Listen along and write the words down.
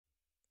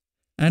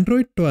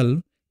Android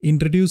 12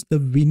 introduced the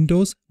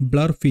Windows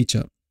blur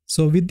feature.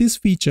 So with this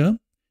feature,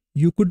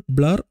 you could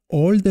blur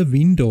all the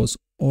windows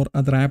or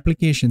other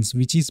applications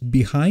which is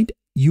behind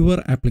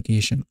your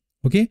application.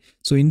 Okay,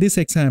 so in this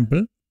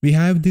example, we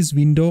have this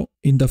window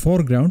in the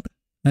foreground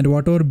and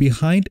whatever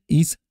behind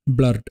is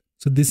blurred.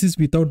 So this is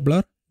without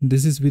blur,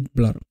 this is with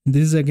blur,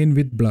 this is again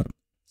with blur.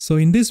 So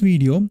in this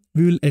video,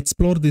 we will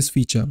explore this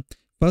feature.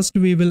 First,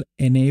 we will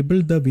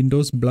enable the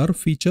Windows blur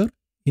feature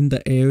in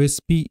the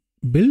AOSP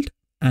build,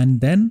 and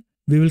then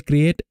we will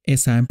create a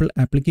sample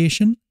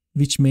application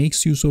which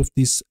makes use of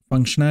this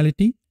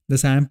functionality. The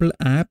sample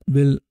app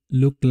will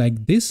look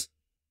like this.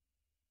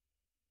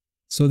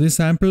 So this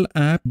sample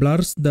app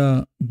blurs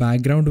the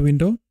background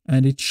window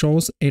and it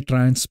shows a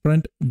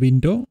transparent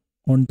window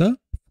on the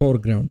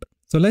foreground.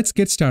 So let's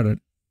get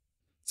started.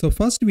 So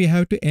first we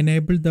have to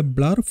enable the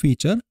blur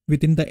feature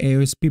within the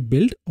AOSP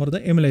build or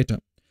the emulator.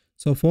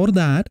 So for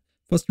that,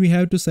 first we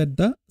have to set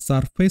the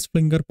surface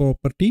flinger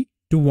property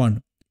to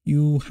 1.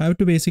 You have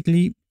to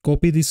basically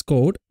copy this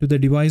code to the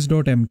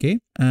device.mk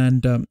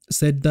and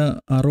set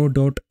the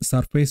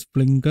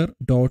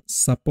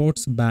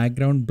arrow.surfaceflinger.supports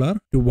background blur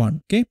to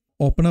 1. Okay,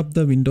 open up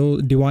the window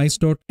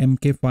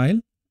device.mk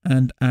file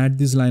and add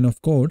this line of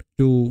code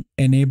to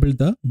enable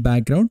the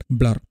background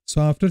blur.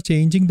 So after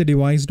changing the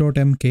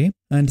device.mk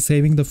and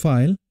saving the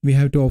file, we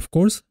have to of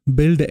course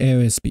build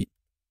AOSP.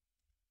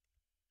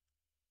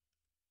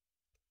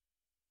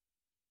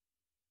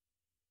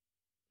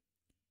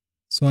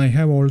 So I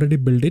have already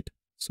built it,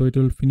 so it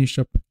will finish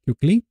up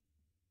quickly.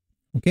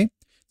 Okay,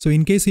 so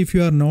in case if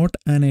you are not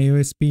an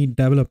AOSP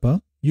developer,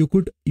 you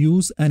could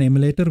use an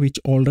emulator which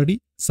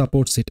already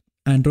supports it.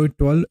 Android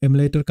 12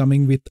 emulator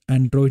coming with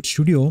Android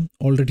Studio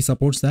already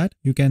supports that.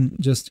 You can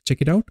just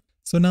check it out.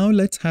 So now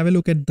let's have a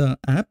look at the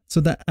app.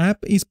 So the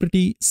app is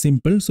pretty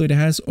simple. So it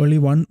has only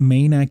one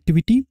main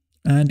activity,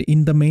 and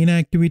in the main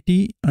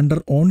activity under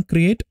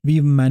onCreate,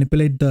 we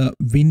manipulate the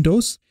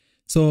windows.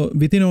 So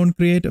within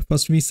onCreate,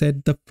 first we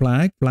set the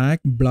flag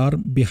blur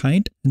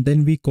behind, and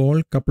then we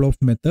call couple of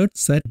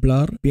methods, set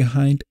blur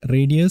behind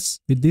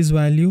radius with this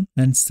value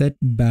and set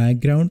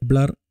background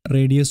blur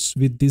radius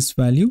with this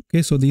value.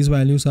 Okay, so these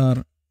values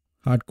are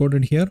hard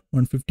coded here,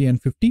 150 and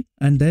 50.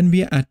 And then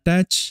we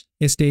attach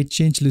a state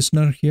change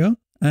listener here,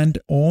 and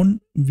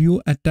on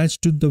view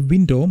attached to the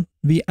window,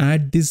 we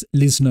add this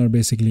listener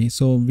basically.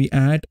 So we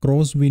add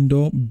cross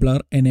window blur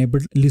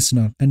enabled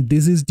listener, and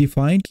this is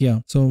defined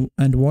here. So,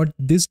 and what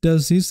this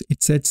does is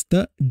it sets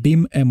the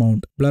dim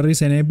amount. Blur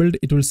is enabled,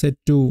 it will set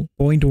to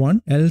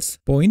 0.1, else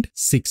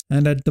 0.6.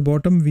 And at the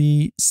bottom,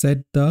 we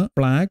set the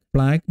flag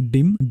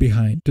dim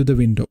behind to the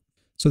window.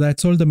 So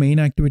that's all the main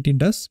activity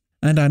does.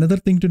 And another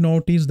thing to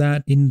note is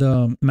that in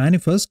the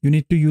manifest, you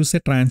need to use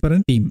a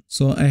transparent theme.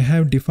 So I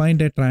have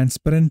defined a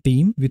transparent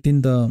theme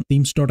within the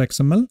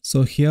themes.xml.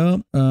 So here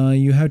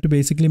you have to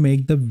basically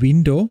make the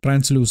window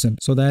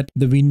translucent so that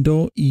the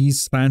window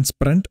is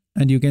transparent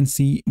and you can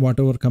see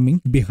whatever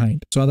coming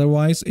behind. So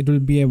otherwise it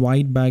will be a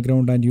white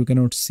background and you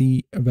cannot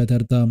see whether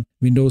the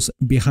windows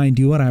behind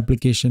your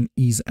application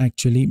is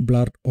actually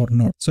blurred or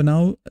not. So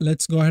now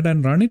let's go ahead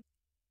and run it.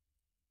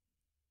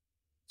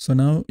 So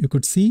now you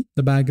could see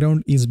the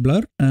background is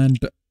blurred and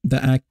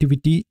the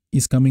activity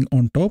is coming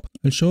on top.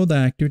 I'll show the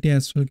activity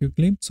as well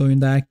quickly. So in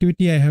the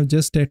activity, I have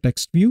just a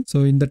text view.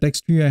 So in the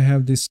text view, I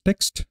have this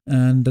text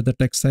and the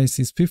text size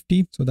is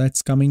 50. So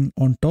that's coming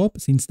on top.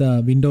 Since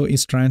the window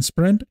is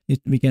transparent,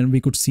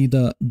 we could see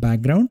the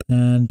background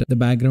and the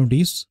background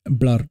is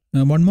blurred.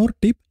 Now one more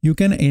tip, you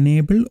can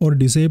enable or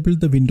disable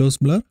the Windows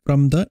blur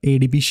from the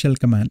ADB shell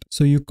command.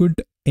 So you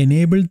could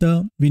enable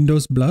the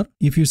Windows blur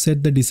if you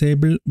set the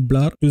disable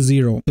blur to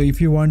 0. So if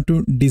you want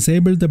to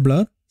disable the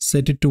blur,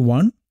 set it to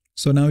 1.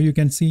 So now you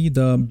can see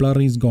the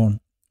blur is gone.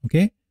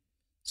 Okay.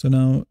 So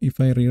now if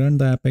I rerun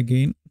the app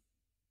again,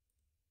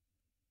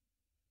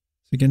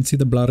 so you can see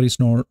the blur is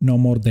no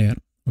more there.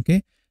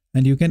 Okay.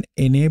 And you can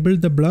enable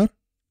the blur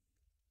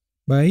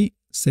by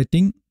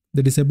setting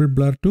the disable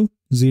blur to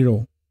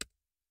 0.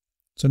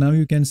 So now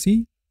you can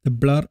see the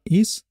blur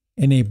is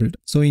enabled.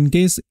 So in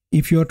case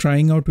if you are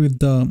trying out with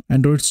the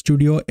Android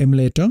Studio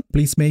emulator,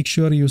 please make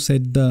sure you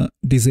set the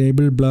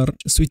disable blur,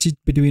 switch it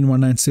between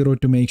 1 and 0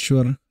 to make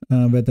sure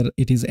whether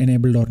it is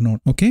enabled or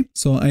not. Okay,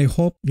 so I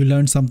hope you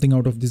learned something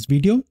out of this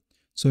video.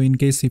 So in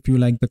case if you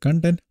like the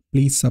content,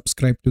 please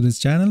subscribe to this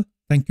channel.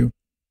 Thank you.